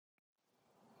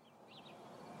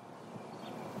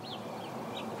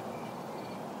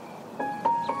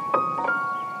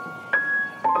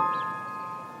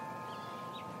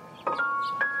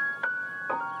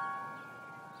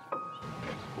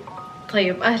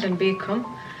طيب أهلا بيكم.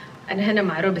 أنا هنا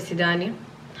مع روبا سيداني،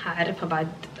 هعرفها بعد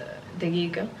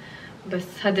دقيقة، بس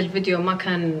هذا الفيديو ما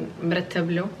كان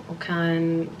مرتب له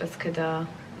وكان بس كده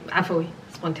عفوي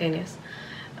spontaneous.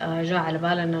 جاء على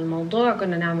بالنا الموضوع،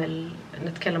 قلنا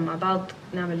نتكلم مع بعض،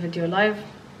 نعمل فيديو لايف،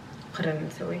 قررنا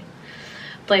نسويه.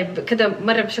 طيب كده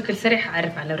مرة بشكل سريع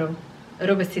هعرف على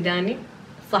روبا سيداني،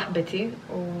 صاحبتي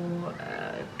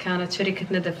وكانت شريكة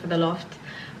ندى في ذا لوفت،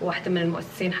 واحدة من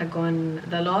المؤسسين حقون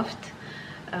ذا لوفت،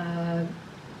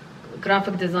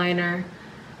 جرافيك ديزاينر،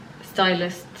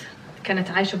 ستايلست.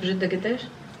 كانت عايشة في جدة قديش؟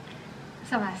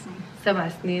 7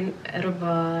 سنين.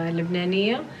 ربا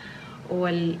لبنانية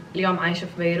واليوم عايشة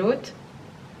في بيروت.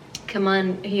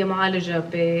 كمان هي معالجة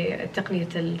بتقنية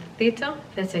الثيتا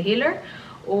هيلر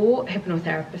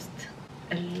وهيبنوثيرابيست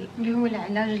اللي هو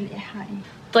العلاج الإيحائي.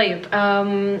 طيب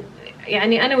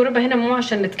يعني أنا وربا هنا مو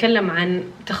عشان نتكلم عن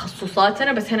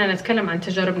تخصصاتنا، بس هنا نتكلم عن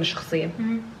تجاربنا الشخصية.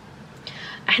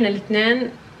 احنا الاثنين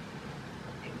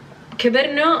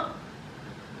كبرنا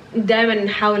دائما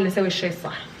نحاول نسوي الشيء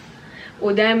الصح،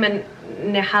 ودائما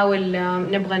نحاول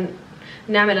نبغى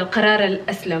نعمل القرار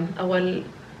الأسلم أو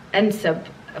الأنسب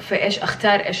في إيش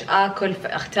أختار، إيش آكل، في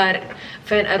أختار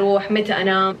فين أروح، متى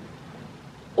أنام.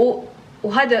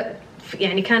 وهذا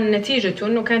يعني كان نتيجته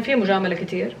إنه كان في مجاملة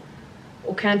كتير،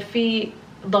 وكان في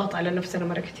ضغط على نفسنا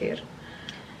مرة كتير.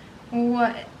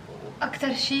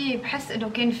 وأكتر شيء بحس إنه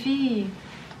كان في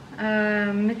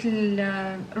مثل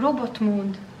روبوت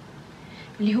مود،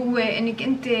 اللي هو إنك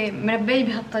أنت مربي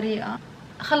بهالطريقة،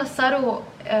 خلص صاروا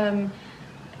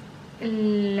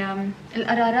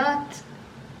القرارات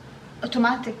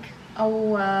أوتوماتيك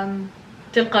أو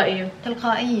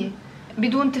تلقائية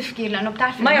بدون تفكير، لأنه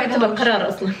بتعرف ما يعتبر قرار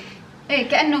أصلا. إيه،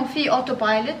 كأنه في أوتو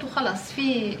بايلوت وخلص،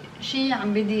 في شيء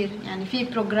عم بيدير، يعني في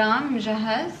بروجرام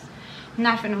مجهز،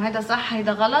 بنعرف إنه هذا صح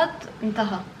هذا غلط،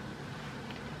 انتهى.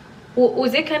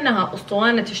 وزي كأنها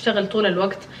أسطوانة تشتغل طول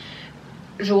الوقت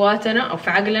جواتنا أو في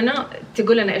عقلنا،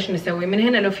 تقول لنا إيش نسوي من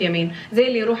هنا لو في يمين، زي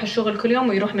اللي يروح الشغل كل يوم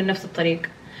ويروح من نفس الطريق.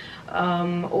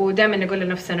 ودائما نقول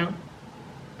لنفسنا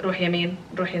روح يمين،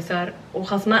 روح يسار،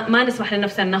 وخلاص ما نسمح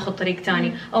لنفسنا ناخذ طريق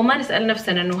تاني، أو ما نسأل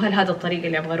نفسنا إنه هل هذا الطريق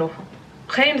اللي أبغى أروحه.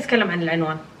 خلينا نتكلم عن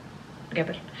العنوان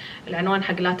قبل. العنوان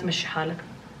حق لا تمشي حالك.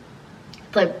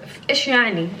 طيب إيش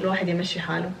يعني الواحد يمشي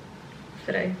حاله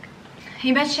في رأيك؟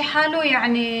 يمشي حاله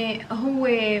يعني هو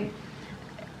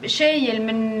شيء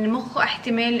من مخه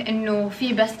احتمال إنه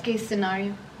في best case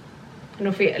scenario،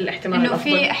 إنه في الاحتمال إنه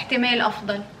الأفضل، في احتمال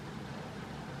أفضل.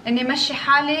 إني مشي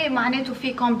حالي معناته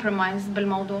في compromise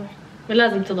بالموضوع،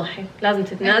 لازم تضحي، لازم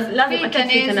تتنازل، لازم أكيد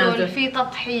في تنازل، في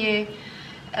تضحية.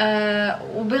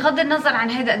 وبغض النظر عن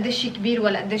هذا قديش شيء كبير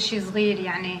ولا قديش شيء صغير،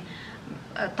 يعني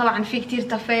طبعا في كتير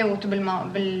تفاوت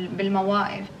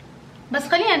بالمواقف، بس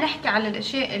خلينا نحكي على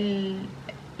الأشياء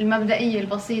المبدئية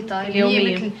البسيطة اللي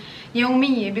هي مثل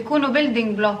يومية، بيكونوا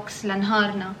building blocks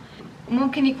لنهارنا.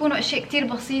 ممكن يكونوا أشياء كتير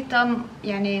بسيطة،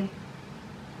 يعني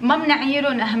ما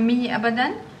بنعيرهم أهمية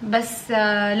أبداً، بس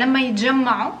لما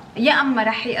يتجمعوا يا أما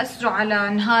رح يأثروا على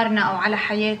نهارنا أو على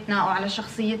حياتنا أو على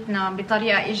شخصيتنا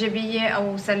بطريقة إيجابية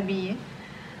أو سلبية،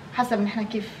 حسب نحن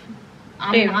كيف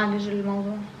عم نعالج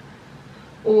الموضوع.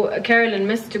 وكارولين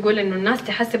ميس تقول إنه الناس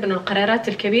تحسب إنه القرارات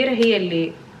الكبيرة هي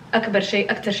اللي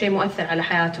أكتر شيء مؤثر على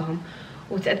حياتهم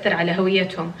وتأثر على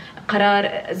هويتهم.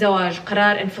 قرار زواج،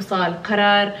 قرار انفصال،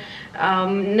 قرار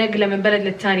نقلة من بلد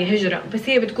للتاني، هجرة. بس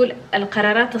هي بتقول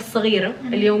القرارات الصغيرة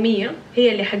اليومية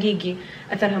هي اللي حقيقي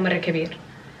أثرها مرة كبير.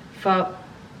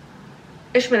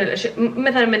 إيش من الأشياء،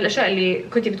 مثلا من الأشياء اللي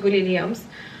كنتي بتقولي لي أمس،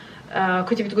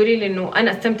 كنتي بتقولي لي إنه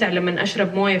أنا أستمتع لما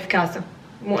أشرب موية في كاسة،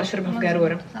 مو أشربها في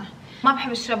قارورة. صح، ما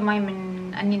بحب أشرب مي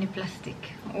من قنينة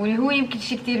بلاستيك، واللي هو يمكن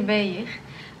شيء كتير بايخ،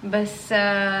 بس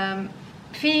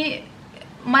في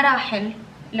مراحل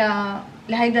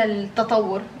لهيدا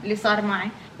التطور اللي صار معي،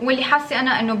 واللي حاسة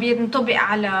أنا إنه بينطبق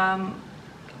على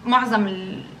معظم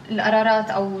القرارات،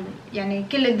 أو يعني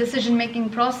كل ال decision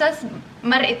making process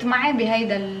مرقت معي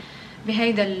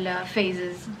بهيدا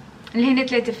الفيزز اللي هن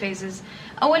 3 فيزز.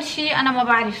 أول شيء أنا ما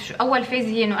بعرف أول فيز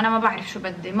هي إنه أنا ما بعرف شو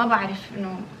بدي، ما بعرف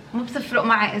إنه ما بتفرق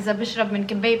معي إذا بشرب من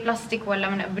كباية بلاستيك ولا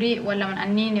من إبريق ولا من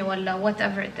قنينة ولا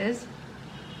whatever it is.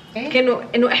 كأنه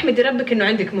إنه احمدي ربك إنه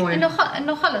عندك مويه،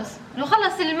 إنه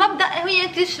خلص المبدأ هي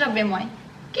تشربي مي،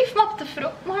 كيف ما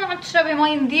بتفرق، مهم عم تشربي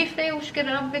مي نظيفة وشكر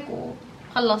ربك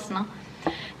وخلصنا.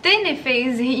 تاني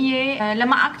فيز هي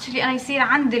لما أنا يصير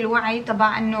عندي الوعي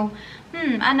تبع إنه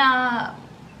أنا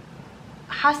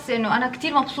حاسة إنه أنا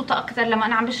كتير مبسوطة أكتر لما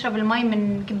أنا عم بشرب المي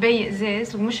من كباية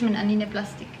إزاز ومش من قنينة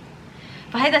بلاستيك.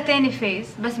 فهذا تاني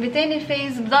فيز. بس بتاني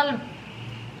فيز بضل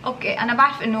اوكي، انا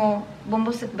بعرف انه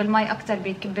بنبسط بالمي اكتر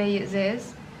بكبايه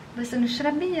ازاز، بس انه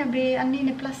اشربيها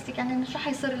بقنينه بلاستيك يعني انه شو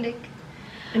حيصير لك؟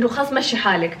 انه خلاص مشي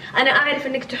حالك. انا اعرف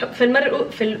انك تحب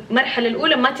في المرحله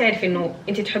الاولى ما تعرفي انه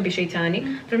انت تحبي شيء ثاني،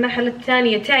 في المرحله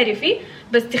الثانيه تعرفي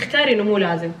بس تختاري انه مو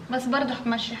لازم، بس برضه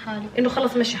تمشي حالك انه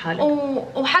خلاص مشي حالك.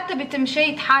 وحتى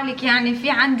بتمشيت حالك يعني في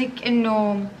عندك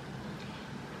انه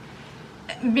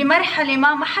بمرحله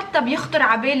ما حتى بيخطر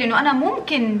على بالي انه انا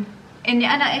ممكن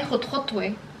اني انا اخذ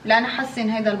خطوه لأنا احسن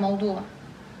هذا الموضوع،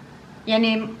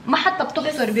 يعني ما حتى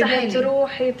بتخطر ببالي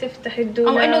تروحي تفتحي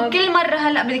الدولاب، او انه كل مره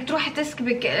هلا بدك تروحي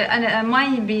تسكبي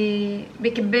مي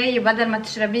بكبايه بدل ما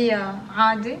تشربيها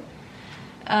عادي.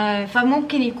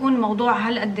 فممكن يكون موضوع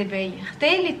هالقد بايخ.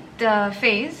 ثالث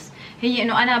فيز هي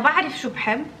انه انا بعرف شو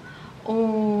بحب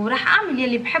وراح اعمل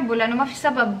يلي بحبه، لانه ما في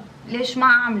سبب ليش ما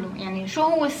اعمله. يعني شو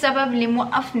هو السبب اللي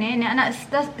موقفني اني انا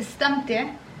استمتع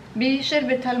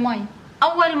بشربة هالمي؟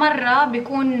 اول مره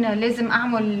بيكون لازم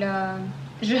اعمل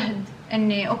جهد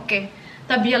اني اوكي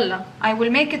طب يلا I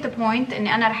will make it a point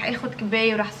اني انا رح اخذ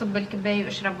كبايه ورح صب الكبايه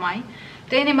واشرب مي.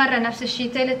 تاني مره نفس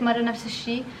الشيء، ثالث مره نفس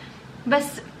الشيء.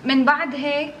 بس من بعد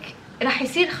هيك رح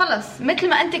يصير خلص مثل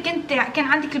ما انت كان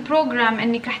عندك البروجرام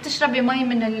انك رح تشربي مي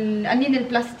من القنين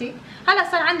البلاستيك،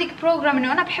 هلا صار عندك بروجرام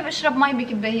انه انا بحب اشرب مي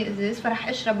بكبايه ازاز فرح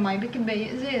اشرب مي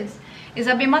بكبايه ازاز.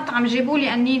 اذا بمطعم جيبوا لي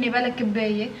قنينه بلا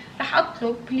كبايه رح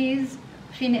اطلب بليز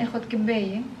فيني اخذ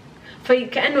كبايه.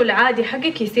 فكأنه العادي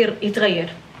حقك يصير يتغير،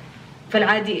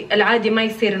 العادي ما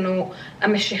يصير انه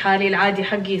امشي حالي، العادي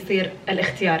حقي يصير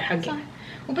الاختيار حقي. صح.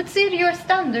 وبتصير يور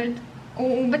ستاندرد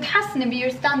وبتحسني بيور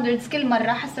ستاندردز كل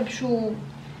مره حسب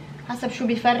شو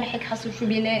بيفرحك، حسب شو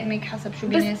بيلائمك، حسب شو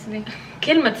بيناسبك.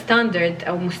 كلمه ستاندرد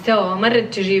او مستوى مره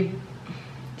تجيب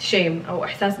شيم او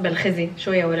احساس بالخزي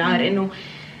شويه والعار،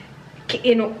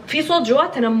 انه في صوت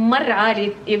جواتنا مره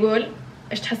عالي يقول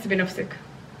ايش تحسي بنفسك؟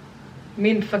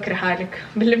 مين مفكره حالك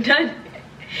باللبنان؟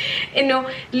 انه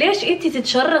ليش انت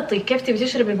تتشرطي كيف تبي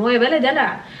تشربي المويه بلا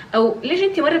دلع؟ او ليش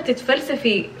انت مره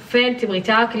بتتفلسفي فين تبغي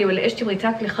تاكلي ولا ايش تبغي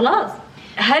تاكلي؟ خلاص.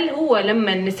 هل هو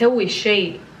لما نسوي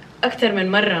الشيء اكثر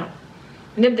من مره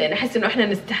نبدا نحس انه احنا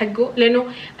نستحقه؟ لانه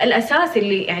الاساس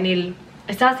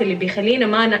اللي بيخلينا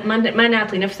ما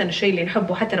نعطي نفسنا الشيء اللي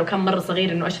نحبه حتى لو كان مره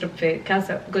صغير، انه اشرب في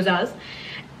كاسه قزاز،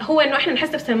 هو انه احنا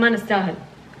نحس نفسنا ما نستاهل.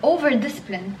 اوفر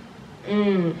ديسبلين.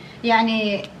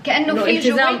 يعني كأنه في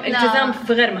التزام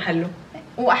في غير محله.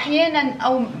 واحيانا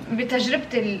او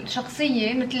بتجربتي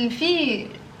الشخصيه مثل في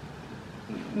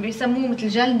بيسموه مثل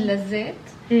جلد للذات،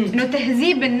 انه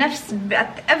تهذيب النفس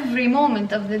at every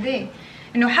moment of the day.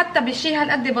 انه حتى بشيء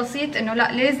هالقد بسيط انه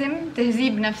لا لازم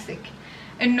تهذيب نفسك،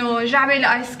 انه جعبه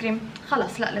الايس كريم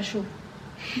خلص لا لشو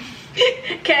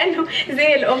كأنه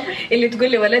زي الأم اللي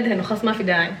تقول لولدها إنه خلاص ما في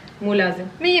داعي مو لازم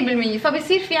 100%.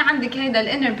 فبصير في عندك هيدا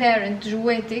الانر بارنت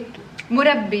جواتك،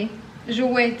 مربي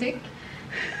جواتك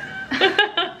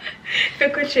في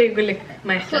كل شيء يقول لك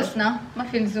ما يحتاج، خلصنا ما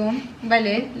في لزوم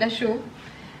بلى لشو.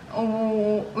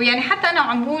 ويعني حتى أنا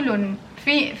وعم بقولن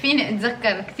فيني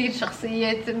أتذكر كثير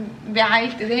شخصيات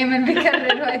بعائلتي دايما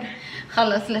بكرر هيك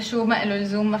خلص لشو ما له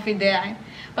لزوم ما في داعي.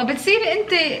 فبتصيري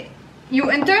أنت you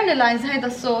internalize هيدا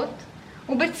الصوت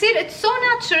وبتصير it's so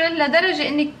natural لدرجة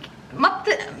انك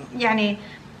يعني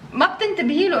ما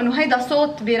بتنتبهي له انه هيدا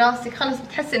صوت براسك، خلص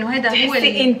بتحسي انه هيدا هو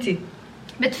اللي انت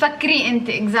بتفكري انت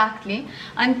exactly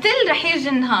until رح يجي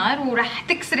النهار ورح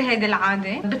تكسري هيدي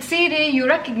العادة، بتصيري you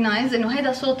recognize انه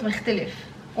هيدا صوت مختلف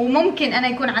وممكن انا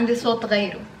يكون عندي صوت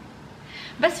غيره.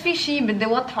 بس في شيء بدي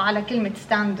اوضحه على كلمة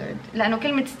standard، لانه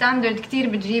كلمة standard كتير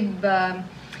بتجيب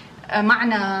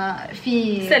معنى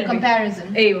في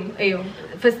comparison. ايوه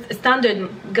فستاندرد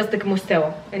قصدك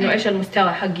مستوى، انه ايش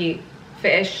المستوى حقي في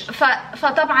ايش.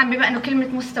 فطبعا بما انه كلمه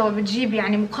مستوى بتجيب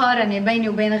يعني مقارنه بيني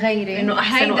وبين غيري، انه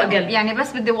احسن واقل. يعني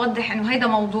بس بدي اوضح انه هيدا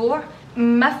موضوع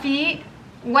ما في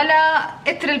ولا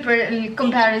اثر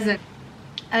الكومباريزن.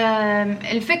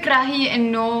 الفكره هي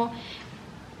انه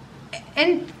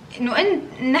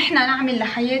نحن نعمل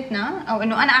لحياتنا او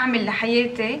انه انا اعمل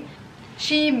لحياتي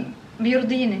شيء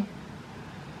بيرضيني،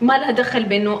 ما لها دخل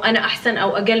بانه انا احسن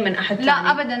او اقل من احد ثاني.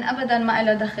 لا ابدا ما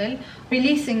لها دخل.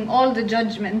 releasing all the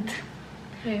judgment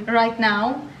right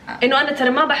now. انه انا ترى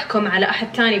ما بحكم على احد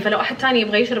ثاني، فلو احد ثاني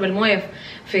يبغى يشرب المويه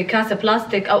في كاسه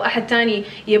بلاستيك او احد ثاني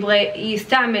يبغى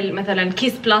يستعمل مثلا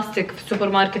كيس بلاستيك في السوبر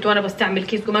ماركت وانا بستعمل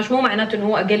كيس قماش، مو معناته انه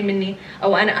هو اقل مني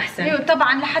او انا احسن. ايوه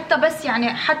طبعا، لحتى بس يعني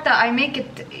حتى I make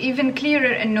it even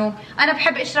clearer انه انا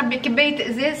بحب اشرب بكبايه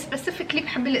ازاز سبيسيفيكلي،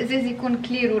 بحب الازاز يكون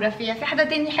كلير ورفيع. في حدا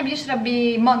تاني يحب يشرب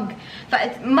بمج،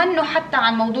 فمنه حتى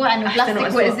عن موضوع انه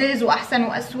بلاستيك وازاز واحسن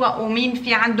واسوأ ومين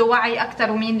في عنده وعي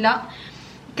اكثر ومين لا.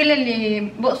 كل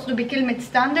اللي بقصده بكلمه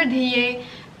ستاندرد هي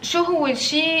شو هو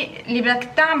الشيء اللي بدك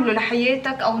تعمله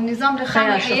لحياتك او النظام الخام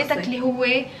لحياتك اللي هو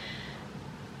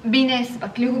بيناسبك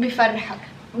اللي هو بيفرحك.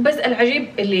 بس العجيب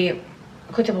اللي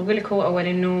كنت بقول لك هو اول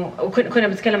انه كنا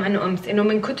بنتكلم عنه امس، انه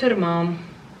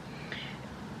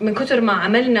من كتر ما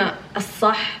عملنا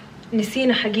الصح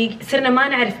نسينا حقيقي، صرنا ما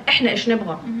نعرف احنا ايش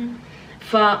نبغى.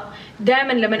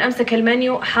 فدائما لما امسك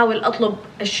المنيو احاول اطلب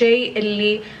الشيء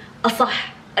اللي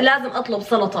اصح، لازم اطلب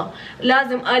سلطه،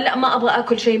 لازم لا ما ابغى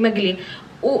اكل شيء مقلي،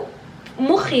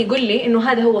 ومخي يقول لي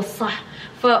انه هذا هو الصح،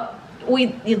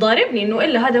 ويضاربني انه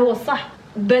الا هذا هو الصح.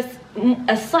 بس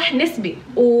الصح نسبي،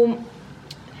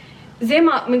 زي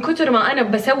ما من كتر ما انا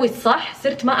بسوي الصح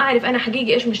صرت ما اعرف انا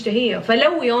حقيقي ايش مشتهيه.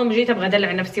 فلو يوم جيت ابغى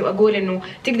ادلع نفسي واقول انه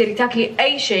تقدري تاكلي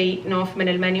اي شيء نوف من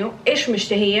المنيو، ايش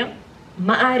مشتهيه؟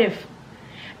 ما اعرف.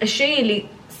 الشيء اللي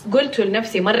قلته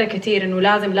لنفسي مره كثير انه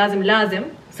لازم لازم لازم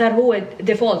صار هو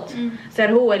ديفولت،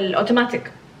 صار هو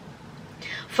الاوتوماتيك.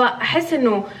 فاحس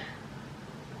انه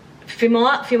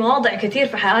في مواضع كثير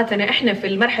في حياتنا احنا في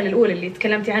المرحله الاولى اللي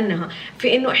تكلمتي عنها،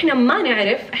 في انه احنا ما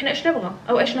نعرف احنا ايش نبغى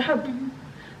او ايش نحب.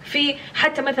 في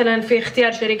حتى مثلا في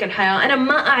اختيار شريك الحياه، انا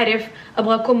ما اعرف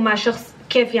ابغى اكون مع شخص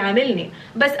كيف يعاملني،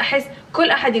 بس احس كل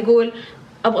احد يقول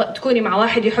ابغى تكوني مع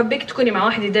واحد يحبك، تكوني مع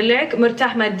واحد يدلعك،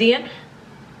 مرتاح ماديا،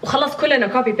 وخلاص كلنا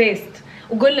كوبي بيست.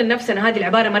 وقول لنفسنا هذه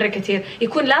العباره مره كثير،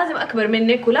 يكون لازم اكبر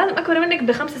منك، ولازم اكبر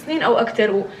منك ب5 سنين او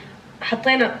اكثر،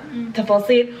 وحطينا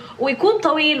تفاصيل، ويكون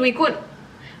طويل، ويكون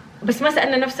بس ما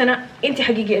سالنا نفسنا انت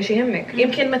حقيقي ايش يهمك.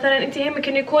 يمكن مثلا انت يهمك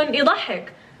انه يكون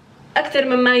يضحك اكثر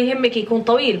مما يهمك يكون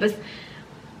طويل، بس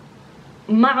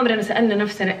ما عمرنا سالنا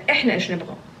نفسنا احنا ايش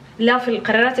نبغى، لا في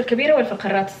القرارات الكبيره ولا في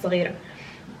القرارات الصغيره.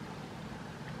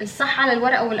 الصح على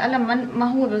الورقه والقلم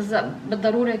ما هو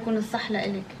بالضروره يكون الصح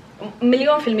لإلك.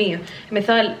 1,000,000%.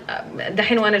 مثال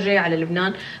دحين وانا جايه على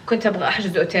لبنان كنت ابغى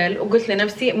احجز اوتيل، وقلت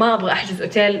لنفسي ما ابغى احجز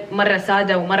اوتيل مره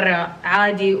ساده ومره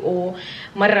عادي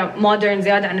ومره مودرن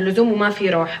زياده عن اللزوم وما في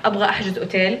روح، ابغى احجز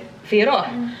اوتيل في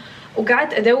روح.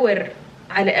 وقعدت ادور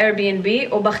على اير بي ان بي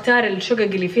وبختار الشقق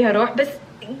اللي فيها روح، بس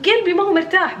قلبي ما هو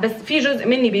مرتاح. بس في جزء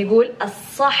مني بيقول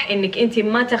الصح انك انت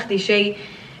ما تاخدي شيء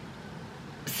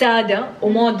ساده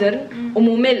ومودرن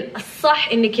وممل، الصح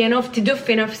انك يا نوف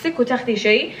تدفي نفسك وتاخدي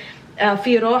شيء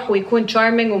فيه روح ويكون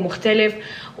تشارمينج ومختلف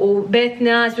وبيت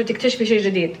ناس وتكتشفي شيء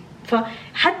جديد.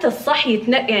 فحتى الصح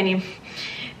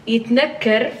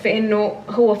يتنكر في انه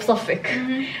هو في صفك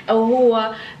او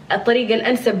هو الطريقه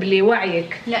الانسب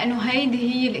لوعيك، لانه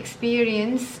هيدي هي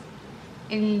الاكسبيرينس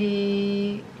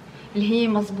اللي هي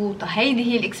مزبوطه،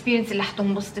 هيدي هي الاكسبيرينس اللي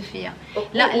حتنبسطي فيها.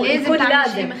 لا لازم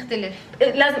تعملي شيء مختلف،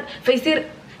 لازم فيصير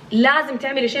لازم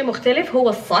تعملي شيء مختلف هو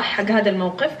الصح حق هذا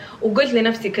الموقف. وقلت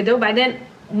لنفسي كده، وبعدين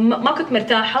ما كنت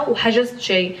مرتاحه وحجزت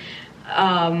شيء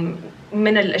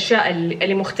من الاشياء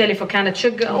اللي مختلفه، كانت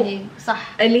شقه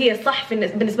اللي هي صح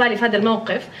بالنسبه لي في هذا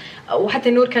الموقف. وحتى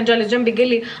النور كان جالس جنبي قال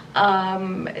لي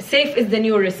safe is the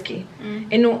new risky،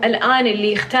 انه الان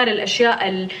اللي يختار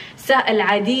الاشياء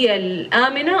العاديه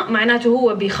الامنه معناته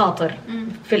هو بيخاطر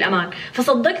في الامان.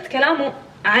 فصدقت كلامه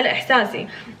على احساسي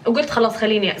وقلت خلاص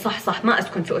خليني صح ما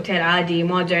اسكن في اوتيل عادي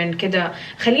مودرن كده،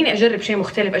 خليني اجرب شيء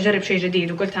مختلف، اجرب شيء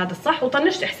جديد. وقلت هذا الصح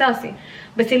وطنشت احساسي.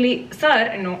 بس اللي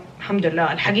صار انه الحمد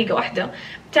لله الحقيقه واحده،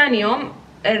 ثاني يوم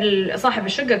صاحب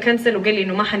الشقه كنسل وقال لي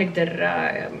انه ما حنقدر،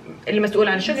 اللي مسؤول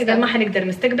عن الشقه قال ما حنقدر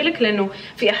نستقبلك لانه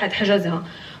في احد حجزها.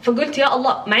 فقلت يا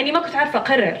الله، مع اني ما كنت عارفه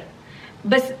اقرر،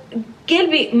 بس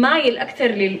قلبي مايل اكثر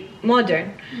للمودرن.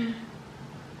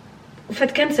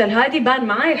 فتكنسل هذه، بان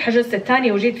معاي حجزت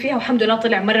الثانيه وجيت فيها والحمد لله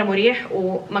طلع مره مريح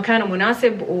ومكانه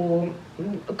مناسب،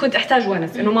 وكنت احتاج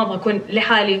ونس انه ما ابغى اكون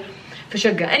لحالي في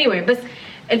شقه. anyway بس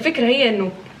الفكره هي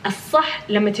انه الصح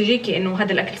لما تجيكي انه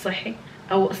هذا الاكل صحي،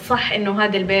 او الصح انه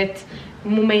هذا البيت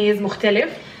مميز مختلف،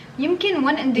 يمكن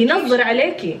ينظر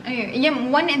عليكي.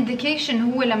 one indication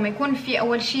هو لما يكون في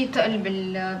اول شيء تقل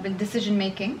بالديسيجن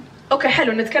ميكينج. اوكي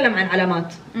حلو، نتكلم عن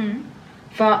علامات.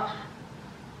 ف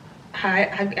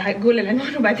هقول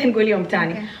العنوان وبعدين نقول يوم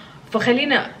تاني.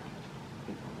 فخلينا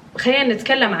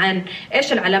نتكلم عن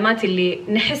ايش العلامات اللي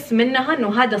نحس منها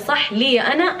انه هذا صح لي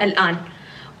انا الان،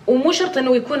 ومو شرط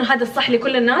انه يكون هذا الصح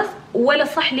لكل الناس ولا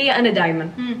صح لي انا دائما.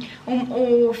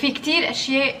 وفي كتير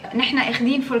اشياء نحن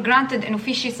اخذين فور جرانتد انه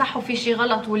في شيء صح وفي شيء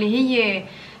غلط، واللي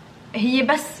هي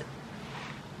بس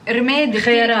رماد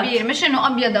كبير، مش انه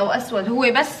ابيض او اسود،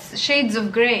 هو بس شيدز اوف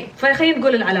جراي. فخلينا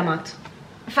نقول العلامات.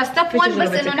 فستيب 1 بس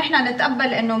انه نحن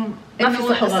نتقبل انه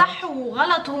صح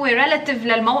وغلط هو ريلاتيف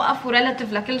للموقف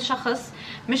وريلاتيف لكل شخص،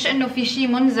 مش انه في شيء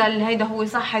منزل هيدا هو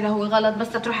صح هيدا هو غلط. بس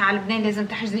تروحي على لبنان لازم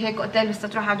تحجزي هيك اوتيل، بس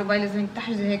تروحي على دبي لازم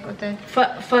تحجزي هيك اوتيل.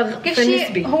 كل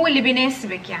شيء هو اللي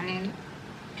بيناسبك يعني.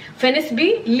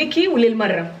 فنسبي لكي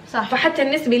وللمره صح. فحتى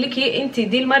النسبي لكي انت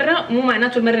دي المره مو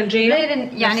معناته المره الجايه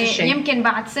يعني يمكن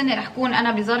بعد سنه رح كون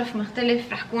انا بظرف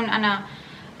مختلف، رح كون انا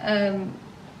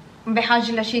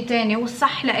بحاجه لشيء تاني،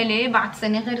 والصح لإلي بعد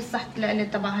سنه غير الصح لإلي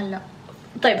تبع هلا.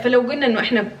 طيب فلو قلنا انه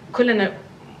احنا كلنا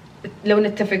لو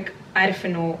نتفق، اعرف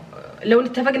انه لو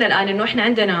اتفقنا الان انه احنا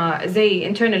عندنا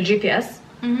زي internal GPS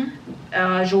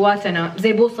جواتنا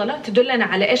زي بوصله تدلنا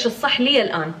على ايش الصح لي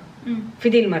الان في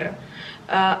دي المره،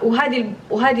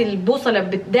 وهذه البوصله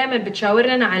دائما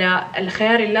بتشاورنا على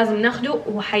الخيار اللي لازم ناخده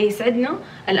وحيسعدنا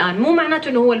الان. مو معناته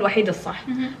انه هو الوحيد الصح،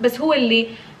 بس هو اللي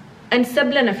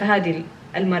انسب لنا في هذه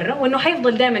المره، وانه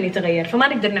حيفضل دائما يتغير. فما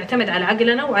نقدر نعتمد على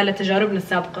عقلنا وعلى تجاربنا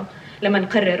السابقه لما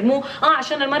نقرر. مو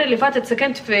عشان المره اللي فاتت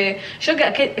سكنت في شقه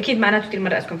اكيد معناته دي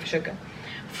المره اسكن في شقه.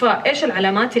 فايش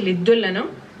العلامات اللي تدلنا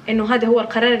انه هذا هو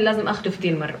القرار اللي لازم اخذه في دي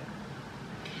المره؟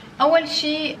 اول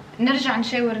شيء نرجع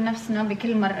نشاور نفسنا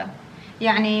بكل مره،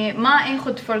 يعني ما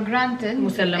اخذ فور جرانتد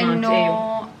مسلمات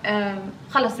انه أيوه.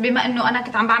 خلص بما انه انا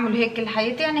كنت عم بعمل هيك كل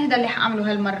حياتي يعني هذا اللي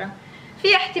حاعمله هالمره.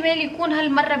 في احتمال يكون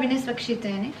هالمره بالنسبه شيء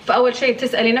ثاني. فاول شيء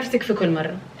تسالي نفسك في كل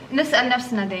مره، نسال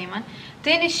نفسنا دائما.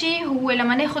 ثاني شيء هو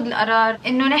لما ناخذ القرار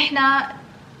انه نحن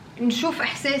نشوف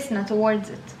احساسنا towards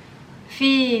it،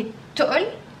 في تقل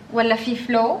ولا في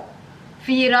فلو،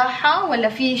 في راحه ولا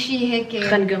في شيء هيك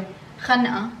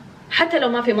خنقه، حتى لو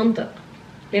ما في منطق.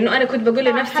 لانه انا كنت بقول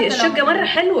لنفسي الشقه مره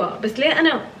حلوه بس ليه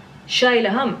انا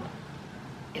شايله هم.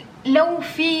 لو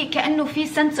في كانه في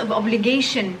sense of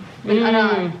obligation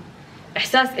بالقرار،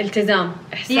 احساس التزام،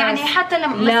 احساس يعني حتى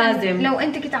لما لازم. لو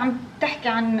انت كنت عم تحكي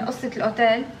عن قصه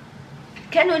الاوتيل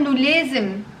كانه انه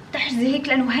لازم تحجزي هيك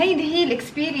لانه هيدي هي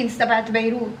الاكسبيرينس تبعت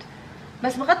بيروت،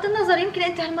 بس بغض النظر يمكن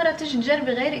انت هالمره تيجي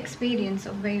تجربي غير اكسبيرينس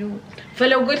اوف بيروت.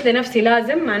 فلو قلت لنفسي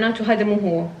لازم معناته هذا مو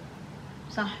هو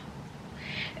صح.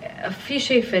 في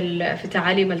شيء في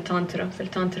تعاليم التانترا، في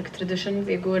التانتريك تراديشنز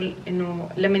يقول انه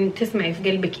لما تسمعي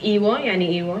في قلبك ايوه يعني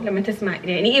ايوه، لما تسمع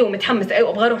يعني ايوه متحمس ايوه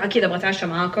ابغى اروح اكيد ابغى اتعشى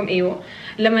معاكم ايوه،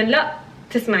 لما لا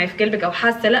تسمعي في قلبك او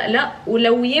حاسه لا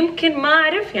ولو يمكن ما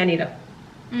اعرف يعني لا.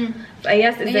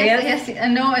 yes a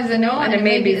no is a no and a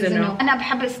maybe is a no. انا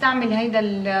بحب استعمل هيدا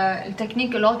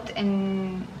التكنيك لوت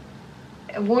ان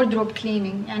wardrobe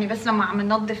cleaning، يعني بس لما عم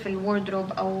ننظف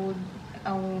الوردروب او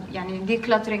يعني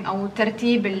ديكلاترينج او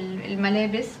ترتيب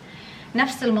الملابس،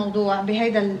 نفس الموضوع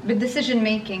بهيدا بالديسيجن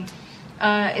ميكينج.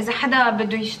 اذا حدا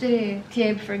بده يشتري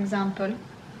ثياب فور اكزامبل،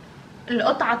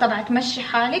 القطعه تبع تمشي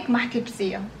حالك ما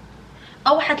حتلبسيها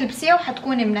او حتلبسيها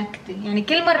وحتكوني منكده، يعني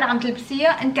كل مره عم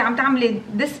تلبسيها انت عم تعملي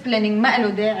ديسبلينينج ما له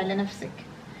داعي لنفسك.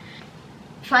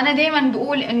 فانا دائما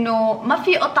بقول انه ما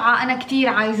في قطعه انا كتير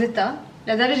عايزتها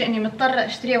لدرجه اني مضطره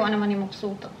اشتريها وانا ماني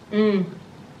مبسوطه.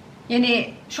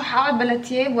 يعني شو حقعد بلا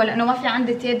تياب ولا انه ما في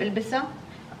عندي تياب البسها،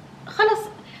 خلص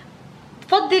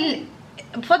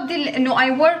بفضل انه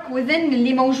I work within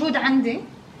اللي موجود عندي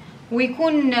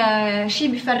ويكون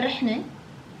شيء بفرحني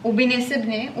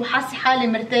وبيناسبني وحاسه حالي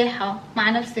مرتاحه مع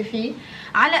نفسي فيه،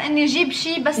 على اني اجيب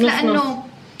شيء بس لانه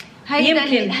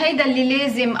هيدا اللي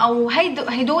لازم او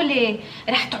هيدول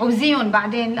رح تعوزيهم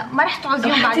بعدين. لا ما رح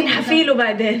تعوزيهم بعدين، حفيله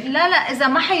بعدين. لا اذا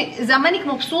اذا مانك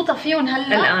مبسوطه فيهم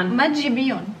هلا الآن ما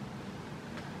تجيبيهم.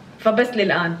 فبس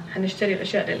للآن حنشتري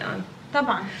الأشياء للآن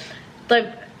طبعا. طيب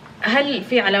هل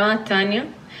في علامات تانية؟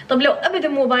 طب لو أبدا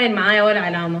مو باين معايا ولا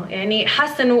علامة، يعني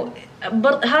حاسة إنه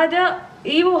هذا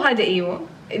ايوه وهذا ايوه،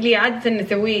 اللي عادة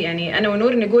نسويه يعني أنا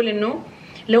ونور نقول إنه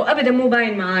لو أبدا مو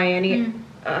باين معايا يعني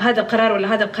هذا القرار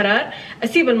ولا هذا القرار،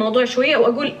 أسيب الموضوع شوية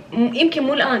وأقول يمكن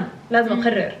مو الآن لازم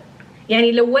أقرر.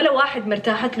 يعني لو ولا واحد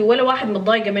مرتاحت له ولا واحد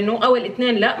متضايقة منه أو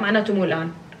الاثنين لا، معناته مو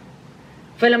الآن.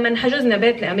 فلما حجزنا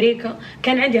بيت لأمريكا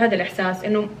كان عندي هذا الإحساس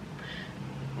إنه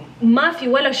ما في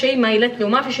ولا شيء مايلت له،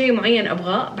 ما في شيء معين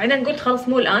أبغاه. بعدين قلت خلاص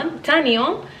مو الآن. تاني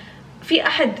يوم في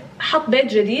أحد حط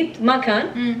بيت جديد ما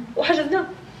كان وحجزناه.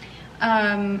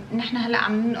 نحن هلا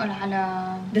عم ننقل على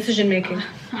decision making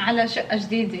على شقة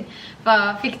جديدة،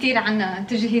 ففي كتير عنا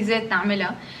تجهيزات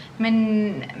نعملها.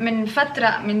 من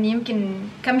فترة من يمكن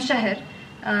كم شهر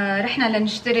رحنا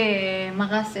لنشتري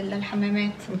مغاسل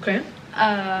للحمامات. اوكي.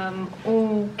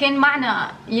 وكان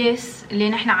معنا يس اللي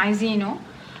نحن عايزينه،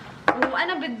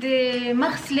 وانا بدي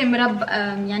مغسله مربع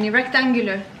يعني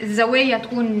ريكتانجولر، الزوايا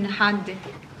تكون حاده،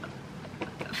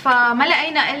 فما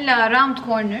لقينا الا راوند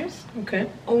كورنرز. اوكي.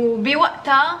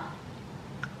 وبوقتها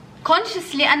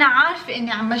كونشسلي انا عارفه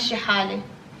اني عم مشي حالي،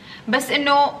 بس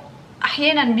انه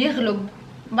احيانا بيغلب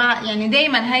يعني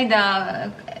دائما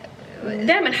هيدا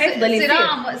دائما حيفضل يصير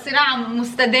صراع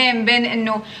مستدام بين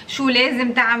انه شو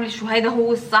لازم تعملي، شو هيدا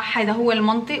هو الصح، هيدا هو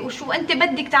المنطق، وشو انت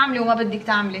بدك تعملي وما بدك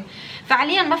تعملي.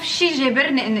 فعليا ما في شيء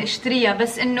جابرني اني اشتريها،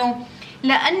 بس انه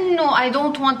لانه I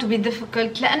don't want to be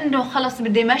difficult، لانه خلص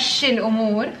بدي مشي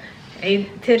الامور عيد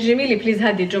ترجمي لي بليز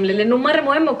هذه الجملة لأنه مرة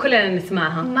مهمة وكلنا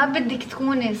نسمعها. ما بدك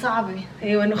تكوني صعبة.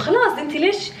 أيوة إنه خلاص أنت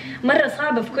ليش مرة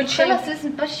صعبة في كل شيء؟ خلاص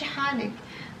لازم تمشي حالك.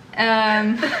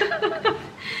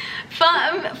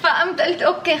 فقمت قلت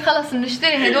اوكي خلص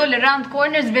بنشتري هدول الراوند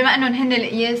كورنرز بما انهم هن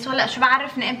القياس. ولا شو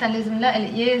بعرفني امتى لازم نلاقي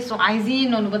القياس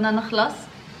وعايزينهم وبدنا نخلص.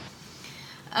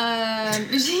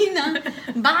 جينا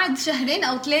بعد 2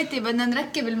 أو 3 بدنا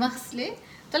نركب المغسله،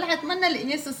 طلعت منا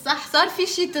القياس الصح، صار في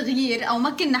شيء تغيير او ما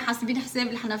كنا حاسبين حساب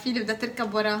الحنفيه اللي بدها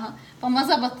تركب وراها، فما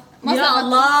زبط. ما يا زبط.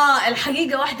 الله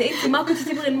الحقيقه واحده، انت ما كنت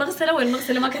تبغي المغسله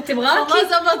والمغسله ما كانت تبغاكي. ما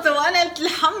زبطوا وانا قلت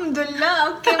الحمد لله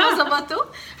اوكي ما زبطوا.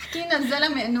 حكينا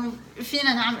الزلمه انه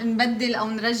فينا نبدل او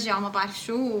نرجع وما بعرف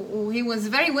شو، وهي واز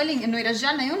فيري ويلينج انه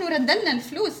يرجع لنا اياهم ورد لنا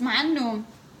الفلوس، مع انه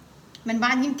من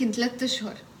بعد يمكن 3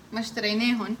 أشهر ما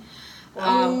اشتريناهم.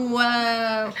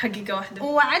 الحقيقه واحده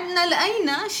ووعدنا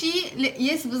لقينا شيء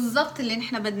القياس بالضبط اللي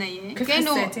نحن بدنا اياه.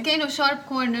 كانوا شارب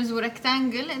كورنرز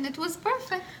وركتانجل and it was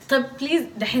perfect. طيب بليز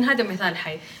دحين هذا مثال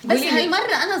حي، بس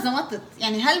هالمره انا زمطت،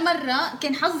 يعني هالمره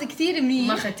كان حظي كثير منيح،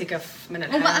 ما اخذتي كف من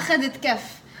الحال وما اخذت كف.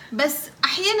 بس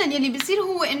احيانا يلي بيصير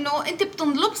هو انه انت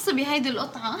بتنلبصي بهيدي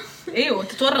القطعه ايوه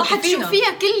تتورطي فيها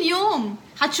وحتشوفيها كل يوم،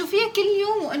 حتشوفيها كل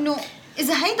يوم، وانه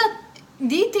اذا هيدا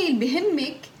ديتيل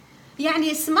بهمك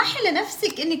يعني اسمحي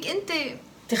لنفسك انك انت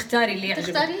تختاري اللي يعجبك.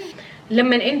 تختاري.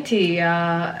 لما انت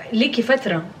ليكي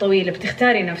فتره طويله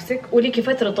بتختاري نفسك وليكي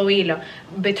فتره طويله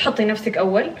بتحطي نفسك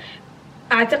اول،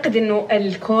 اعتقد انه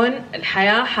الكون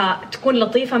الحياه حتكون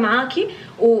لطيفه معاكي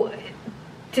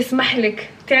وتسمح لك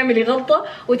تعملي غلطه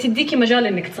وتديكي مجال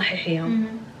انك تصححيها.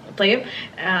 طيب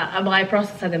ابغى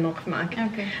بروسس هذا الموقف معك.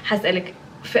 اوكي حسألك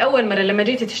في اول مره لما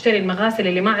جيتي تشتري المغاسل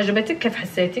اللي ما عجبتك كيف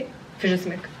حسيتي في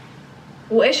جسمك؟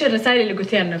 وايش الرسائل اللي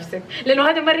قلتيها لنفسك؟ لانه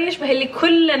هذا مره يشبه اللي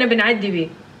كلنا بنعدي بيه.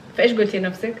 فايش قلتي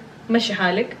لنفسك؟ مشي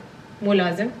حالك، مو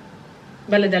لازم،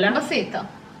 بلا دلع، بسيطه.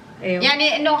 أيوه.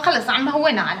 يعني انه خلص عم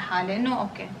هونا على حالي انه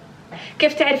اوكي.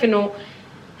 كيف تعرف انه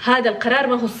هذا القرار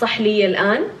ما هو الصح لي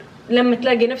الان؟ لما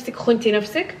تلاقي نفسك خنتي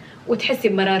نفسك وتحسي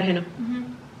بمرار هنا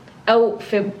او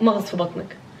في مغص في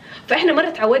بطنك. فاحنا مره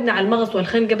تعودنا على المغص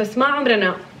والخنقه بس ما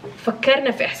عمرنا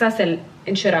فكرنا في احساس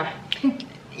الانشراح.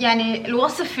 يعني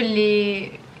الوصف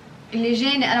اللي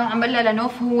جاني انا وعم بقلها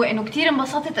لنوف هو انه كثير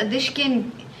انبسطت قديش كان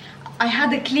I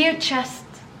had a clear chest.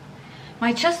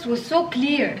 My chest was so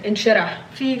clear. انشراح.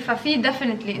 ففي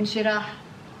definitely انشراح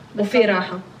وفي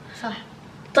راحه. صح.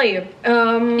 طيب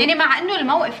يعني مع انه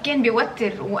الموقف كان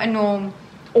بيوتر وانه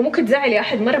وممكن تزعلي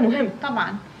احد مره مهم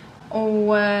طبعا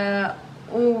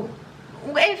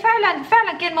وايه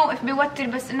فعلا كان موقف بيوتر،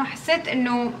 بس انه حسيت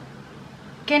انه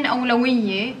كان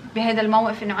أولوية بهذا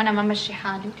الموقف إنه أنا ما مشي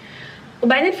حالي.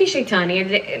 وبعدين في شيء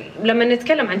تاني، لما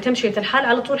نتكلم عن تمشية الحال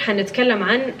على طول حنتكلم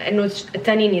عن إنه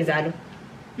التانيين يزعلوا.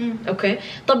 أوكي،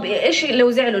 طب إيش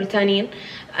لو زعلوا التانيين؟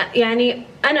 يعني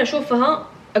أنا أشوفها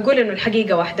أقول إنه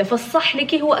الحقيقة واحدة، فالصح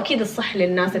لك هو أكيد الصح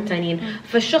للناس التانيين.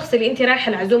 فالشخص اللي أنت رايحة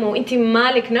العزومة وأنت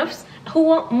مالك نفس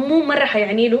هو مو مرة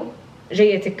حيعني له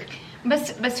جيتك.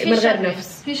 بس في شغله،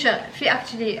 في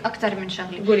اكشلي اكثر من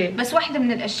شغله. قولي. بس واحده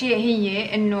من الاشياء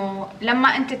هي انه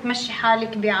لما انت تمشي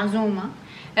حالك بعزومه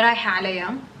رايحه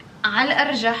عليها، على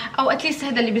الارجح او اتليست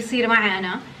هذا اللي بيصير معي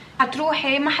انا،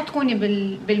 حتروحي ما حتكوني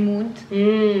بالمود،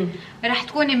 رح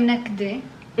تكوني منكده.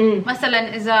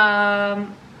 مثلا اذا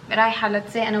رايحه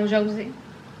لتسي انا وجوزي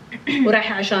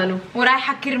ورايحه عشانه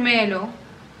ورايحه كرماله،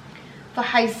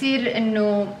 فحيصير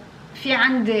انه في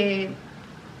عندي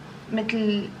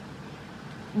مثل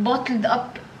bottled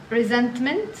up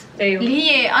resentment. أيوه.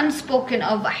 اللي هي unspoken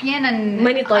of، احيانا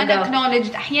ماني طايقة،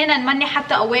 unacknowledged، احيانا ماني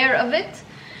حتى aware of it،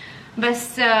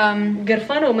 بس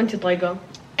قرفانه وما انت طايقه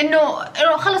انه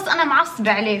خلص انا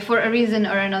معصبه عليه for a reason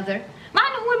or another، مع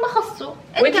انه هو ما خصه،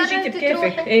 وانت جيتي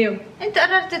بكيفك. ايوه انت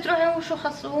قررت تروحي وشو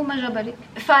خصه، هو ما جبرك.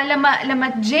 فلما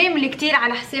تجاملي كتير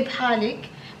على حساب حالك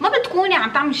ما بتكوني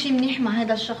عم تعمل شيء منيح مع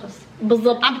هذا الشخص.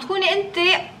 بالضبط، عم بتكوني انت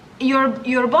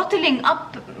you're bottling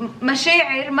up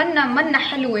مشاعر منا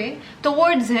حلوه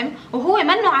towards him، وهو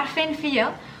منه عارفين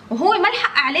فيها، وهو ما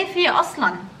الحق عليه فيها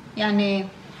اصلا. يعني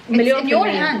مليون in your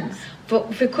hands.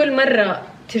 في كل مره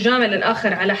تجامل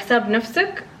الاخر على حساب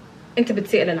نفسك انت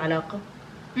بتسيء العلاقه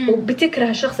وبتكره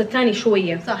الشخص الثاني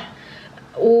شويه. صح.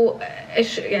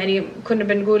 وايش يعني كنا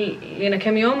بنقول لنا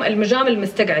كم يوم المجامل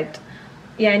مستقعد.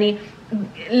 يعني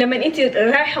لما انت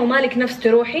رايحه ومالك نفس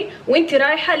تروحي، وانت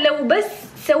رايحه لو بس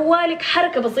سوالك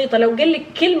حركه بسيطه، لو قال لك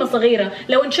كلمه صغيره،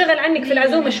 لو انشغل عنك في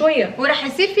العزومه شويه، وراح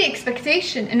يصير في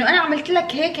اكسبكتيشن انه انا عملت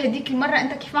لك هيك هذيك المره،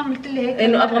 انت كيف ما عملت لي هيك،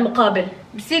 انه ابغى مقابل.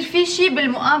 بصير في شيء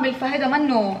بالمقابل. فهذا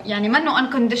منه يعني منه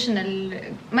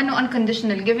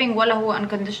unconditional giving ولا هو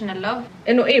unconditional love.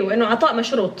 انه ايوه، انه عطاء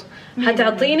مشروط،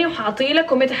 حتعطيني وحاعطي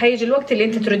لك ومتى حيجي الوقت اللي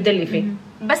انت ترد لي فيه.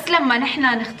 بس لما نحن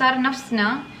نختار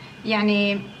نفسنا،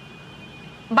 يعني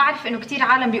بعرف انه كثير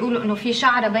عالم بيقولوا انه في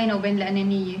شعره بينه وبين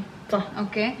الانانيه، صح.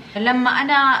 اوكي، لما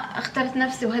انا اخترت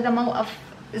نفسي وهذا موقف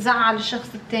زعل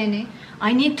الشخص الثاني، I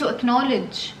need to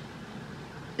acknowledge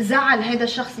زعل هذا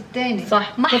الشخص الثاني.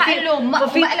 صح. ما حقله ما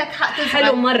لك حق تزعل.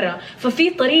 حلو مره. ففي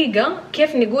طريقه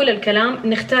كيف نقول الكلام،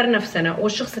 نختار نفسنا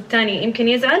والشخص الثاني يمكن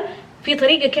يزعل، في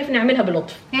طريقه كيف نعملها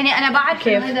بلطف. يعني انا بعرف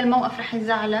انه هذا الموقف رح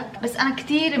يزعلك، بس انا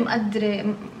كثير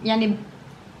مقدره، يعني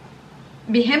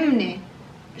بهمني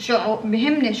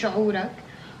شعورك،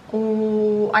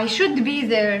 و I should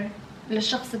be there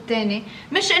للشخص الثاني،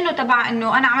 مش انه تبع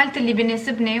انه انا عملت اللي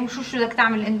بيناسبني وشو بدك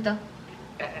تعمل انت.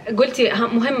 قلتي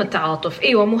مهم التعاطف.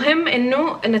 ايوه مهم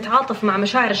انه نتعاطف مع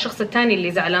مشاعر الشخص الثاني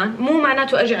اللي زعلان، مو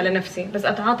معناته اجي على نفسي، بس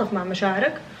اتعاطف مع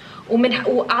مشاعرك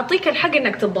واعطيك الحق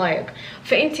انك تتضايق.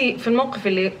 فانتي في الموقف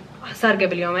اللي صار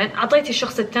قبل يومين اعطيتي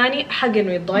الشخص الثاني حق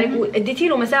انه يتضايق واديتي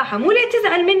له مساحه، مو ليه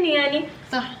تزعل مني يعني.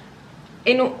 صح،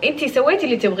 انه انتي سويتي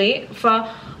اللي تبغيه.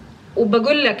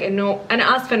 وبقول لك انه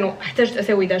انا اسفه انه احتجت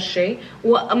اسوي ذا الشيء،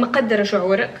 ومقدره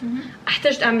شعورك،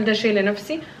 احتجت اعمل ذا الشيء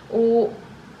لنفسي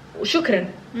وشكرا.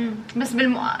 بس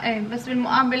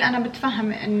بالمقابل انا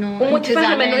بتفهم انه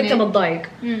ومتفهم انه انت متضايق،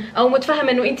 او متفهم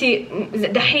انه انت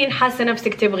دحين حاسه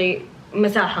نفسك تبغي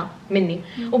مساحه مني.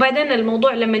 وبعدين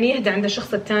الموضوع لما يهدى عند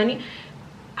الشخص الثاني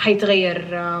حيتغير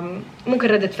ممكن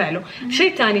ردة فعله.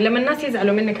 شيء ثاني، لما الناس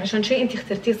يزعلوا منك عشان شيء انت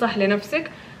اخترتيه صح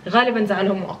لنفسك، غالبا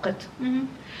زعلهم مؤقت،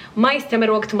 ما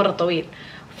يستمر وقت مره طويل.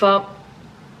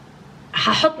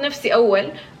 ححط نفسي اول،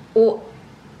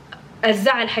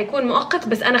 والزعل حيكون مؤقت،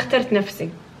 بس انا اخترت نفسي.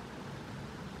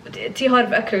 تي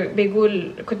هارف اكر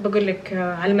بيقول، كنت بقول لك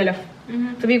على الملف،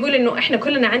 فبيقول انه احنا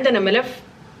كلنا عندنا ملف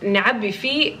نعبي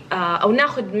فيه او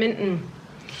ناخذ من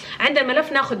عندنا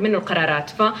ملف ناخذ منه القرارات.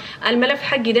 فالملف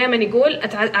حقي دائما يقول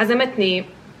عزمتني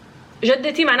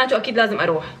جدتي، معناته اكيد لازم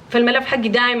اروح، فالملف حقي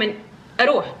دائما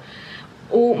اروح.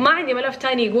 وما عندي ملف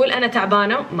تاني يقول انا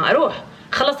تعبانه ما اروح،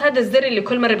 خلص هذا الزر اللي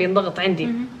كل مره بينضغط عندي.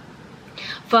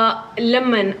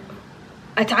 فلما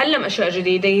اتعلم اشياء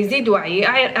جديده، يزيد وعي،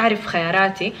 اعرف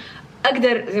خياراتي،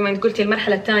 اقدر زي ما انت قلتي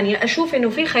المرحله الثانيه اشوف انه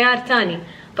في خيار ثاني،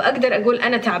 فاقدر اقول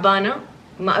انا تعبانه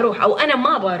ما اروح، او انا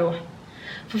ما ابغى اروح.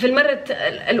 ففي المره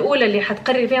الاولى اللي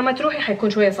حتقرري فيها ما تروحي حيكون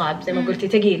شويه صعب زي ما قلتي،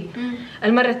 ثقيل.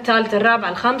 المره الثالثه الرابعه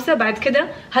الخامسه بعد كده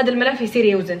هذا الملف يصير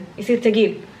يوزن، يصير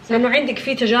ثقيل، لانه عندك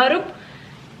فيه تجارب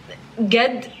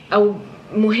قد او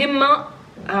مهمه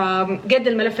قد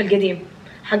الملف القديم.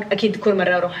 اكيد كل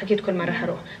مره اروح، اكيد كل مره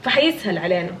حروح، فحيسهل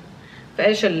علينا.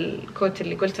 فايش الكوت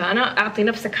اللي قلتها انا؟ اعطي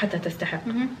نفسك حتى تستحق.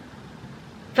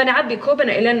 فنعبي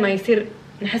كوبنا الين ما يصير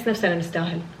نحس نفسنا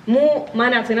نستاهل، مو ما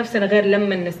نعطي نفسنا غير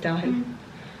لما نستاهل.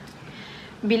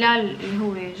 بلال اللي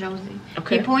هو جوزي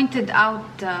he pointed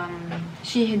out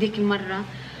شيء هديك المره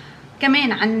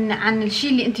كمان عن الشيء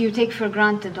اللي انت you take for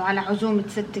granted، وعلى عزومه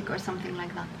ستك or something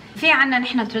like that. في عنا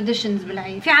نحن traditions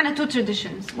بالعيد، في عنا 2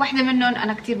 traditions، واحدة منهم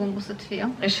أنا كتير بنبسط فيها.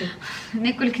 إيش؟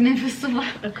 ناكل كنافة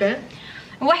الصبح. أوكي.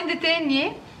 واحدة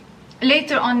تانية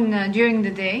later on during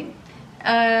the day.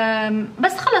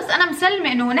 بس خلص أنا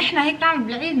مسلمة إنه نحن هيك نعمل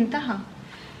بالعيد، انتهى.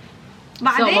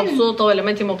 بعدين مبسوطة ولا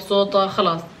ما أنت مبسوطة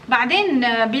خلاص. بعدين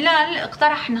بلال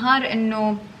اقترح نهار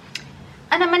إنه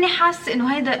أنا ماني حاسس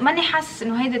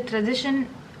إنه هيدا التراديشن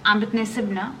عم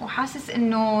بتناسبنا، وحاسس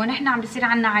إنه نحن عم بيصير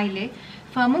عنا عائلة،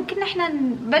 فممكن نحن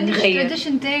نبلش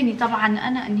تراديشن تاني. طبعا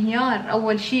انا انهيار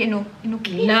اول شيء انه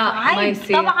كيف لا ما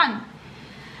يصير طبعا.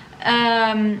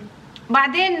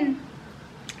 بعدين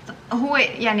هو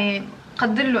يعني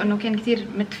قدر له انه كان كتير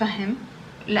متفهم،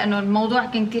 لانه الموضوع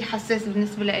كان كتير حساس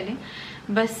بالنسبه لإلي.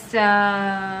 بس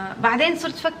بعدين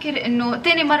صرت افكر انه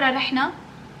تاني مره رحنا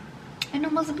انه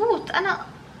مزبوط، انا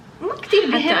ما كتير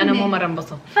بيهمني، حتى انا مو مره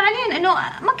انبسط فعليا انه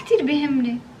ما كتير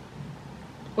بيهمني،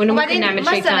 وانه ممكن نعمل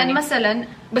شيء ثاني مثلا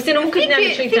بس انه ممكن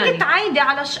نعمل شيء ثاني. فيك تعايدي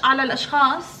على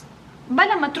الاشخاص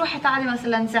بلا ما تروحي تقعدي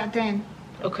مثلا ساعتين.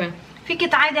 اوكي. فيك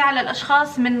تعايدي على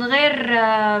الاشخاص من غير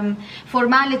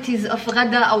فورماليتيز اوف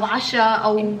غدا او عشاء،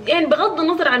 او يعني بغض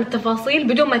النظر عن التفاصيل،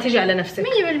 بدون ما تيجي على نفسك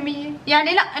 100%.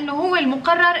 يعني لا، انه هو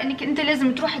المقرر انك انت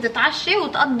لازم تروحي تتعشي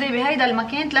وتقضي بهيدا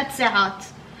المكان 3 ساعات،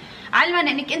 علما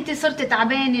انك انت صرتي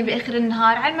تعبانه باخر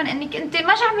النهار، علما انك انت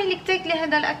ما جعبالك تاكلي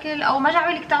هذا الاكل، او ما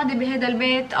جعبالك تقعدي بهذا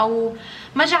البيت، او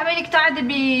ما جعبالك تقعدي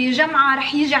بجمعه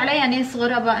رح يجي عليها ناس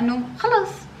غرباء، انه خلص.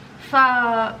 ف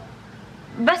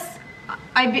بس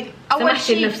اول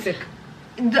شيء لنفسك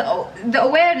the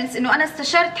awareness انه انا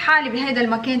استشرت حالي بهذا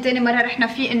المكان. تاني مره رحنا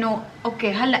فيه انه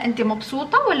اوكي هلا انت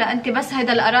مبسوطه ولا انت بس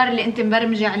هذا القرار اللي انت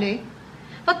مبرمجه عليه؟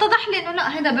 فاتضح لي انه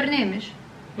لا، هذا برنامج.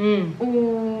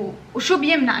 وشو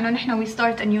بيمنع انه نحن we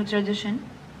start a new tradition؟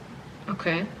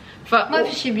 اوكي ما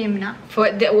في شيء بيمنع.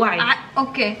 وعي.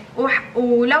 اوكي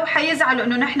ولو حيزعلوا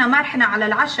انه نحن ما رحنا على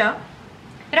العشاء،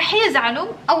 رح يزعلوا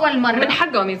اول مره، من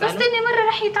حقهم يزعلوا، بس ثاني مره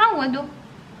رح يتعودوا،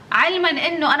 علما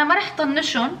انه انا ما رح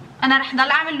طنشهم، انا رح ضل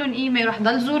اعمل لهم ايميل ورح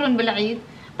ضل زورهم بالعيد،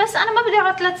 بس انا ما بدي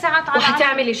اقعد 3 ساعات على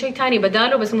وحتعملي شيء ثاني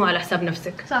بداله بس مو على حساب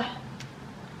نفسك. صح.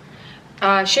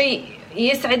 شيء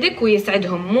يسعدك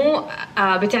ويسعدهم، مو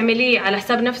بتعمليه على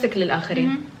حساب نفسك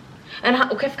للاخرين.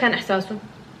 انا وكيف كان احساسه؟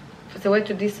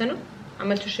 فسويته دي السنه؟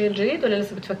 عملتوا الشيء الجديد ولا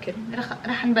لسه بتفكر؟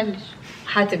 رح نبلش.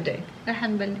 حتبدأي؟ رح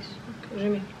نبلش.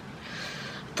 جميل.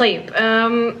 طيب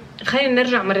خلينا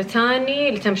نرجع مرة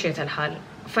ثانية لتمشية الحال.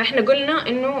 فإحنا قلنا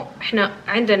إنه إحنا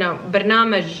عندنا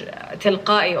برنامج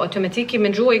تلقائي أوتوماتيكي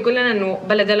من جوا يقول لنا إنه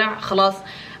بلا دلع، خلاص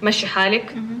مشي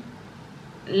حالك،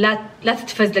 لا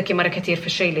تتفزلكي مرة كتير في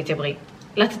الشيء اللي تبغيه،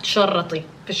 لا تتشرطي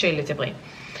في الشيء اللي تبغيه.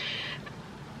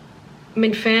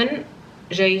 من فين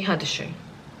جاي هذا الشيء؟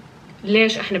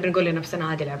 ليش إحنا بنقول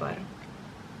لنفسنا هذه العبارة؟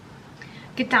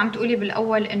 كنت عم تقولي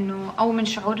بالاول انه او من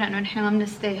شعورنا انه نحن ما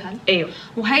بنستاهل. ايوه.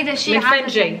 وهيدا الشيء من فين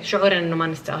جاي شعورنا انه ما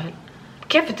نستاهل؟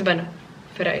 كيف تبنى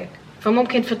في رايك؟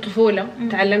 فممكن في الطفوله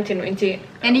تعلمتي انه انت يعني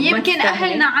يمكن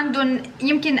اهلنا عندهم،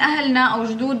 يمكن اهلنا او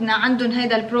جدودنا عندهم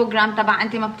هذا البروجرام تبع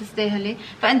انت ما بتستاهلي،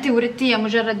 فانت ورثتيها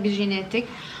مجرد بجيناتك،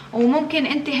 وممكن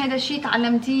انت هذا الشيء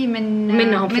تعلمتيه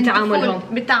منهم في تعاملهم،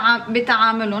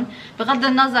 بتعاملهم بغض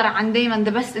النظر عن دائما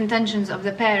the best intentions of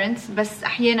the parents، بس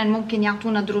احيانا ممكن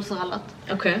يعطونا دروس غلط.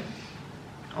 اوكي.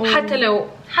 حتى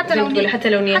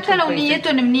لو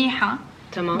نيتهم منيحه،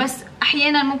 تمام، بس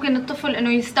احيانا ممكن الطفل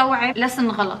انه يستوعب لسن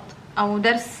غلط او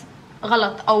درس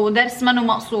غلط او درس منه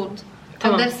مقصود،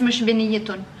 او درس مش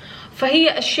بنيتهم.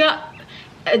 فهي اشياء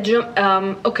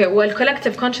اوكي.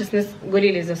 والكولكتيف كونشسنس،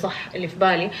 قولي لي اذا صح اللي في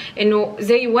بالي، انه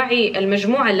زي وعي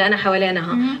المجموعه اللي انا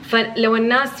حوالينها. فلو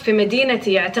الناس في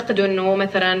مدينتي يعتقدوا انه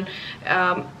مثلا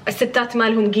الستات ما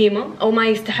لهم قيمه او ما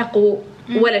يستحقوا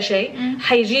ولا شيء،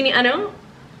 حيجيني انا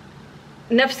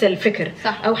نفس الفكر.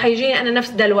 صح. او حيجيني انا نفس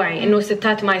ده الوعي انه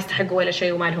الستات ما يستحقوا ولا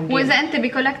شيء وما لهم قيمه. واذا انت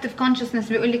بكولكتيف كونشسنس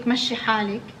بيقول لك مشي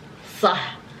حالك،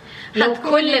 صح، لو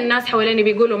كل الناس حواليني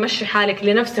بيقولوا مشي حالك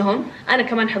لنفسهم، انا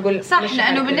كمان حقول صح،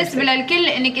 لانه بالنسبه للكل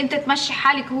انك انت تمشي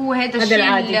حالك هو هذا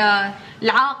الشيء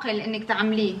العاقل انك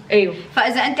تعمليه. ايوه.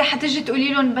 فاذا انت حتجي تقولي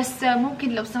لهم بس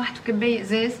ممكن لو سمحتوا كبايه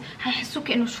ازاز،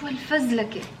 حيحسوك انه شو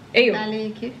هالفزلكه. ايوه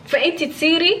عليكي. فانت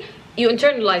تصيري you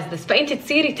internalize this، فانت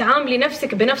تصيري تعاملي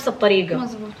نفسك بنفس الطريقه.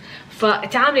 مزبوط.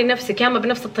 فتعاملي نفسك يا اما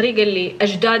بنفس الطريقه اللي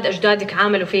اجدادك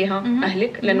عاملوا فيها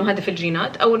اهلك، لانه هذا في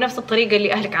الجينات، او نفس الطريقه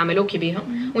اللي اهلك عاملوكي بيها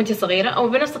وانت صغيره، او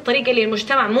بنفس الطريقه اللي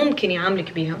المجتمع ممكن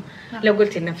يعاملك بيها لو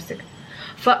قلتي لنفسك.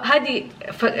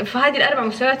 فهذه الاربع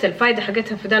مستويات الفائده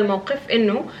حقتها في ذا الموقف،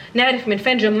 انه نعرف من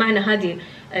فين جمعنا هذه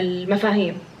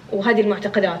المفاهيم وهذه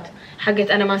المعتقدات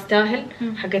حقت انا ما استاهل،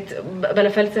 حقت بلا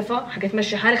فلسفه، حقت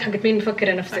مشي حالك، حقت مين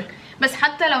مفكره نفسك. بس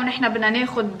حتى لو نحن بدنا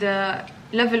ناخذ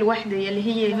ليفل وحده يلي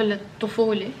هي ليفل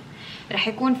الطفوله، رح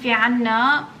يكون في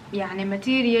عنا يعني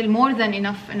ماتيريال مور ذان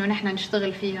انف انه نحن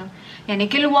نشتغل فيها. يعني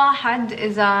كل واحد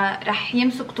اذا رح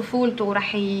يمسك طفولته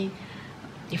ورح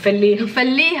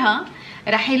يفليها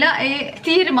رح يلاقي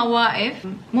كتير مواقف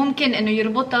ممكن انه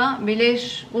يربطها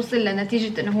بليش وصل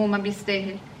لنتيجه انه هو ما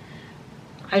بيستاهل.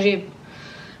 عجيب.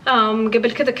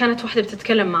 قبل كده كانت واحدة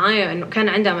بتتكلم معايا انه كان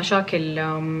عندها مشاكل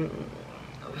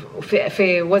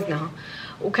في وزنها،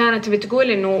 وكانت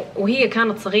بتقول انه وهي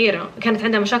كانت صغيرة كانت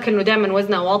عندها مشاكل انه دائما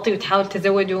وزنها واطي وتحاول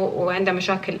تزوده، وعندها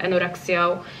مشاكل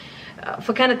انوركسيا.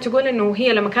 فكانت تقول انه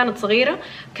هي لما كانت صغيرة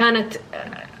كانت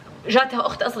جاتها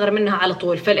اخت اصغر منها على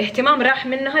طول، فالاهتمام راح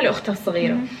منها لاختها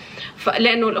الصغيرة،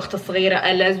 لانه الاخت الصغيره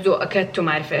ألذ واكدت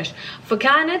وما اعرف ايش،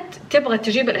 فكانت تبغى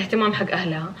تجيب الاهتمام حق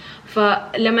اهلها.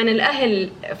 فلما الاهل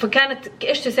فكانت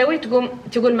ايش تسوي؟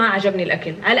 تقول ما عجبني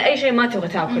الاكل، على اي شيء ما تبغى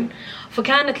تاكل.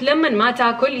 فكانت لما ما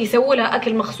تاكل يسووا لها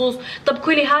اكل مخصوص، طب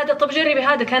كلي هذا، طب جربي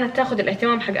هذا. كانت تاخذ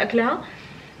الاهتمام حق اكلها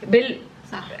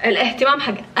الاهتمام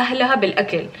حق اهلها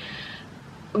بالاكل.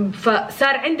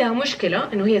 فصار عندها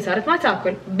مشكله انه هي صارت ما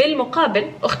تاكل. بالمقابل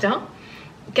اختها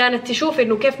كانت تشوف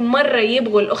انه كيف مره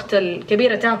يبغوا الاخت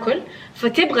الكبيره تاكل،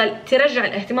 فتبغى ترجع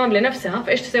الاهتمام لنفسها،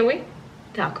 فايش تسوي؟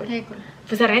 تاكل.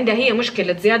 فصار عندها هي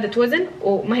مشكله زياده وزن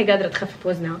وما هي قادره تخفف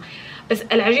وزنها. بس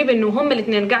العجيب انه هم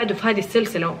الاثنين قاعدوا في هذه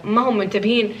السلسله ما هم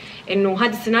منتبهين انه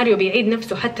هذا السيناريو بيعيد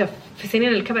نفسه حتى في سنين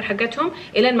الكبر حقتهم،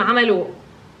 الى ما عملوا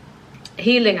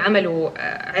هيلينج، عملوا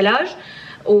علاج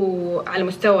وعلى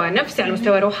مستوى نفسي على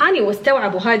مستوى روحاني،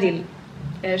 واستوعبوا هذه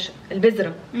ايش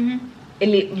البذره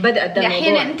اللي بدات ده الموضوع.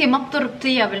 احيانا انت ما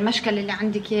بتربطيها بالمشكل اللي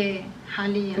عندك اياه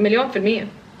حاليا. 1,000,000%.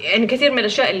 يعني كثير من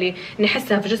الاشياء اللي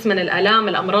نحسها في جسمنا، الالام،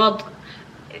 الامراض،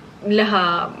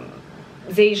 لها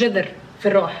زي جذر في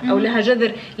الروح او لها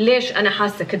جذر. ليش انا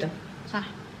حاسه كده؟ صح.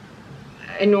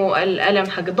 انه الالم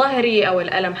حق ظهري او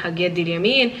الالم حق يدي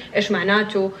اليمين، ايش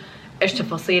معناته، ايش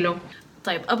تفاصيله.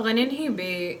 طيب ابغى ننهي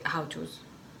بهاو توز،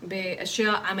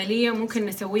 باشياء عمليه ممكن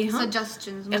نسويها،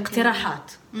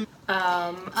 اقتراحات.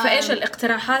 فايش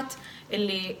الاقتراحات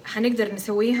اللي حنقدر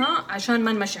نسويها عشان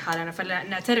ما نمشي حالنا؟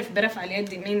 فنعترف برفع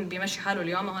اليد. مين بيمشي حاله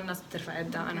اليوم؟ هو الناس بترفع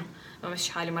يدها، انا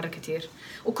بمشي حالي مره كتير.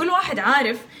 وكل واحد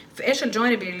عارف في ايش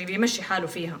الجوانب اللي بيمشي حاله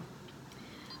فيها.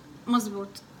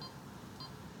 مزبوط.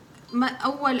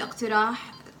 اول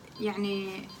اقتراح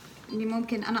يعني اللي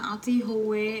ممكن انا اعطيه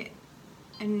هو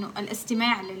انه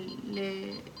الاستماع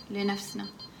لنفسنا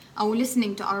او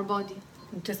listening to our body.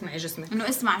 تسمعي جسمك، انه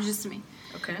اسمع جسمي.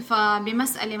 اوكي.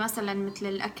 فبمسألة مثلا مثل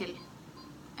الاكل،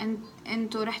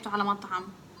 انتوا رحتوا على مطعم،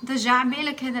 انت جاع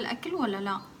عبالك هذا الاكل ولا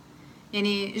لا؟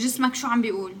 يعني جسمك شو عم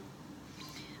بيقول؟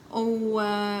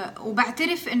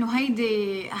 وبعترف انه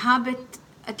هيدي هابت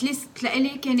اتليست لإلي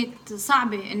كانت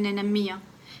صعبة اني نميها.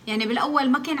 يعني بالاول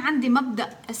ما كان عندي مبدأ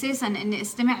اساسا اني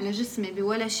استمع لجسمي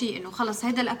بولا شيء، انه خلص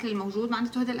هذا الاكل الموجود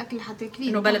معناته هذا الاكل اللي حتاكليه،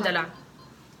 انه بلا دلع.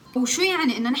 وشو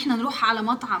يعني ان نحن نروح على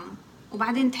مطعم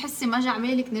وبعدين تحسي ما جا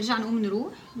عبالك نرجع نقوم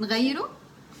نروح نغيره؟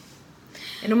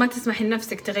 انه ما تسمحي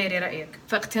لنفسك تغيري رايك.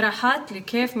 فاقتراحات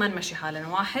لكيف ما نمشي حالنا.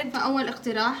 واحد، فاول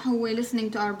اقتراح هو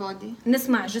listening to our body.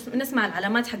 نسمع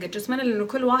العلامات حق جسمنا، لانه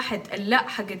كل واحد اللا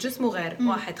حق جسمه غير.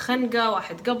 واحد خنقه،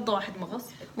 واحد قبضه، واحد مغص.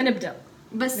 ونبدا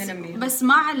ننميها. بس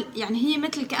مع يعني هي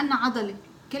مثل كأنها عضله،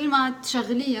 كل ما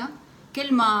تشغليها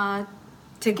كل ما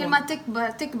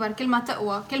تكبر كل ما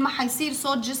تقوى، كل ما حيصير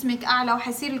صوت جسمك اعلى،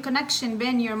 وحيصير الكونكشن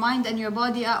بين your mind and your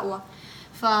body اقوى.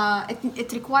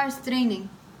 it requires training.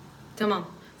 تمام.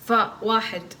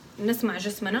 فواحد، نسمع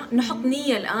جسمنا، نحط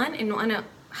نية الآن إنه أنا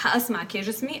حأسمعك يا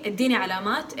جسمي، اديني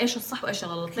علامات إيش الصح وإيش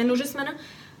الغلط، لأنه جسمنا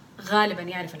غالبا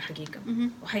يعرف الحقيقة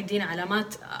وحيدينا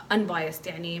علامات unbiased،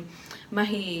 يعني ما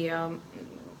هي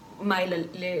مايلة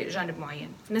لجانب معين.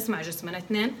 نسمع جسمنا.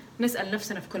 2، نسأل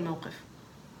نفسنا في كل موقف.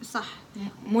 صح.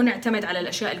 مو نعتمد على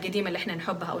الأشياء القديمة اللي إحنا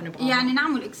نحبها أو نبغاها. يعني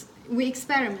نعمل we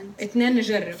experiment. 2،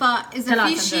 نجرب. فإذا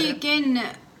في شيء كان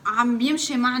عم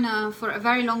بيمشي معنا for a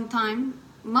very long time،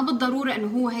 ما بالضرورة إنه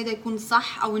هو هذا يكون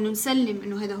صح أو إنه نسلم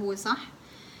إنه هذا هو صح.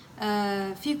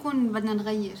 في يكون بدنا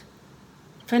نغير.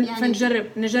 يعني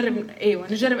فنجرب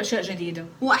أيوة، نجرب أشياء جديدة.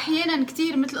 وأحيانا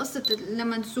كتير مثل قصة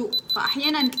لما نسوق،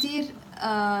 فأحيانا كتير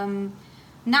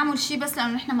نعمل شيء بس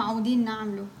لأنه نحن معودين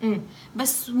نعمله.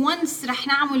 بس once رح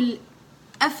نعمل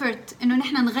effort إنه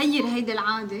نحن نغير هيدا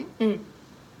العادة،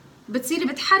 بتصيري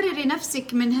بتحرري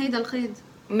نفسك من هيدا الخيط،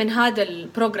 من هذا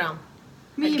البروجرام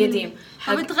القديم.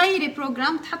 فبتغيري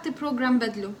بروجرام، تحطي بروجرام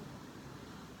بدله.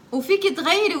 وفيك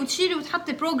تغيري وتشيلي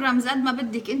وتحطي بروجرامز قد ما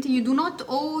بدك. انت you do not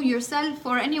owe yourself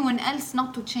or anyone else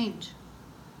not to change.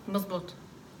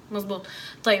 مزبوط.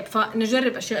 طيب،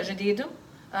 فنجرب أشياء جديدة.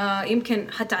 يمكن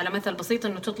حتى على مثل بسيط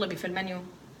إنه تطلبي في المنيو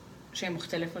شيء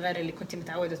مختلف غير اللي كنت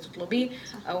متعودة تطلبيه.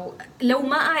 صح. أو لو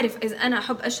ما أعرف إذا أنا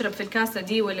أحب أشرب في الكاسة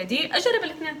دي ولا دي، أجرب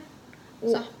الاثنين.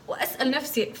 صح. وأسأل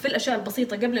نفسي في الأشياء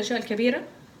البسيطة قبل الأشياء الكبيرة،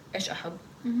 إيش أحب،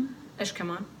 إيش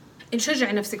كمان.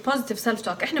 نشجع نفسك، positive self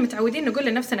talk. إحنا متعودين نقول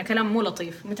لنفسنا كلام مو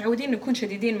لطيف، متعودين نكون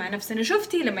شديدين مع نفسنا.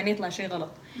 شفتي لما يطلع شيء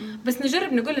غلط. بس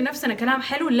نجرب نقول لنفسنا كلام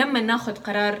حلو لما ناخد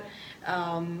قرار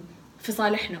في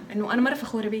صالحنا، إنه أنا مرة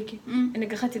فخورة بيكي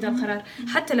إنك أخذتي ذا القرار،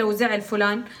 حتى لو زعل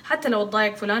فلان، حتى لو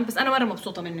تضايق فلان، بس أنا مرة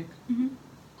مبسوطة منك.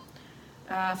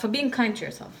 being kind to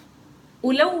yourself.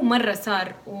 ولو مرة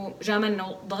صار وجاملنا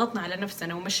وضغطنا على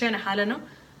نفسنا ومشينا حالنا،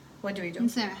 what do we do؟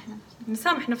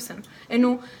 نسامح نفسنا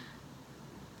إنه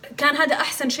كان هذا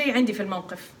أحسن شيء عندي في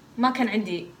الموقف، ما كان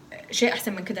عندي شيء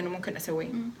أحسن من كده إنه ممكن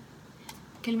أسويه.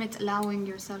 كلمة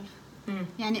allowing yourself،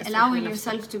 يعني allowing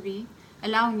yourself to be،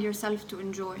 allowing yourself to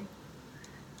enjoy.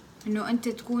 إنه أنت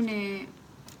تكوني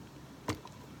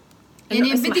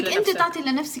يعني بدك أنت تعطي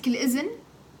لنفسك الإذن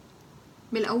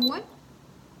بالأول.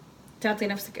 تعطي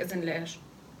نفسك إذن لإيش؟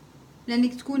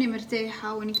 لأنك تكوني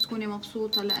مرتاحة وإنك تكوني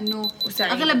مبسوطة، لأنه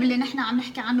أغلب اللي نحن عم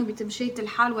نحكي عنه بتمشية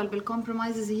الحال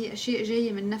والبالكمبرومايزز هي أشياء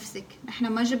جاية من نفسك. نحن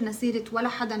ما جبنا سيرة ولا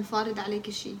حدا فارض عليك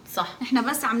شيء. صح. نحن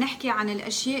بس عم نحكي عن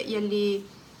الأشياء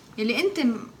يلي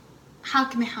أنت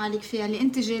حاكمة حالك فيها، اللي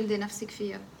أنت جالدة نفسك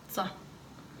فيها. صح.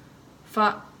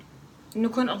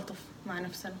 فنكون ألطف مع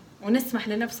نفسنا ونسمح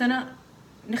لنفسنا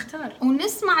نختار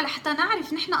ونسمع لحتى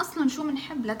نعرف نحن أصلا شو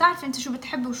بنحب. لا تعرف أنت شو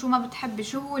بتحب وشو ما بتحبي،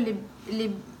 شو هو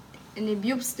اللي اللي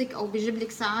بيبسطك او بيجيب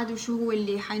لك سعاده، وشو هو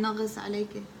اللي حينغص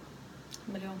عليكي؟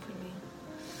 1,000,000%.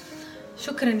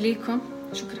 شكرا لكم،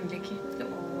 شكرا لك،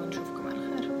 ونشوفكم